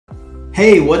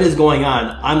Hey, what is going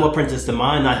on? I'm Apprentice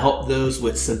Demond and I help those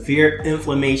with severe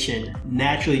inflammation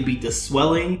naturally beat the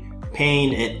swelling,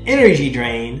 pain, and energy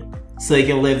drain so they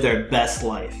can live their best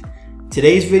life.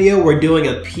 Today's video, we're doing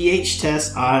a pH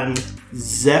test on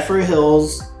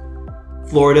Zephyrhills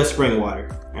Florida spring water.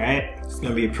 Alright, it's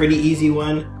going to be a pretty easy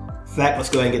one. In fact, let's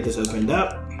go ahead and get this opened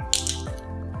up.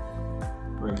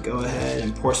 We're going to go ahead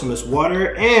and pour some of this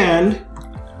water and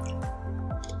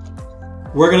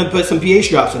we're going to put some pH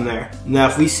drops in there. Now,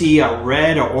 if we see a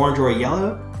red or orange or a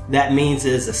yellow, that means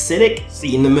it's acidic, it's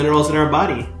eating the minerals in our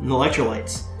body and the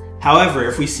electrolytes. However,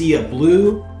 if we see a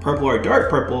blue, purple, or dark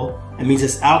purple, it means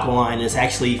it's alkaline. It's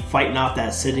actually fighting off that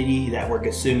acidity that we're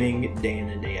consuming day in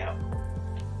and day out.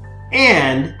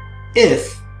 And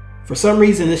if, for some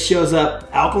reason, this shows up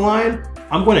alkaline,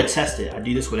 I'm going to test it. I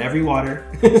do this with every water.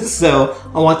 So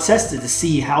I want to test it to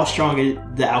see how strong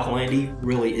the alkalinity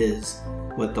really is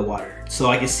with the water, so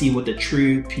I can see what the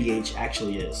true pH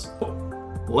actually is.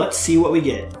 Let's see what we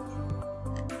get.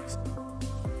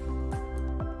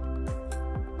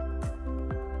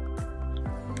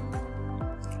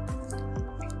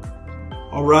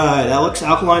 All right, that looks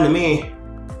alkaline to me.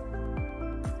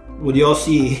 What do y'all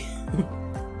see?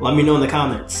 Let me know in the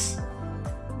comments.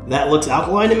 That looks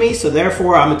alkaline to me, so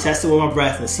therefore I'm gonna test it with my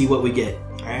breath and see what we get.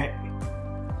 All right.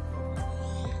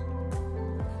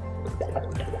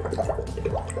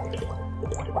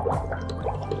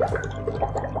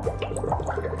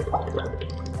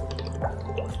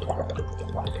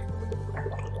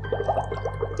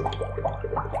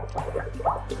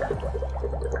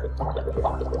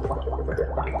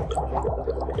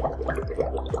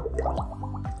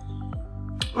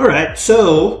 Alright,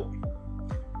 so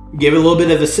give it a little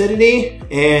bit of acidity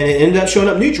and it ended up showing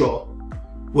up neutral,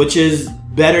 which is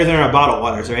better than our bottled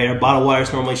waters, right? Our bottled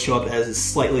waters normally show up as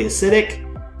slightly acidic,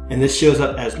 and this shows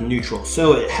up as neutral.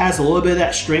 So it has a little bit of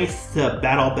that strength to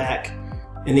battle back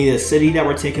any acidity that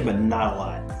we're taking, but not a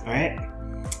lot, alright?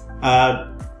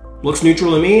 Looks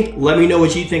neutral to me. Let me know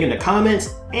what you think in the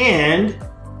comments, and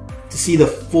to see the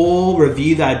full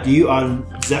review that I do on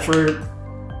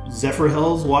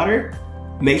Zephyrhills Water,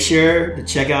 make sure to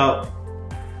check out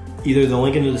either the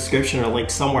link in the description or a link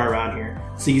somewhere around here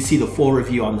so you can see the full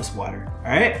review on this water.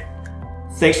 Alright?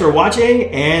 Thanks for watching,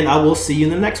 and I will see you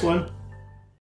in the next one.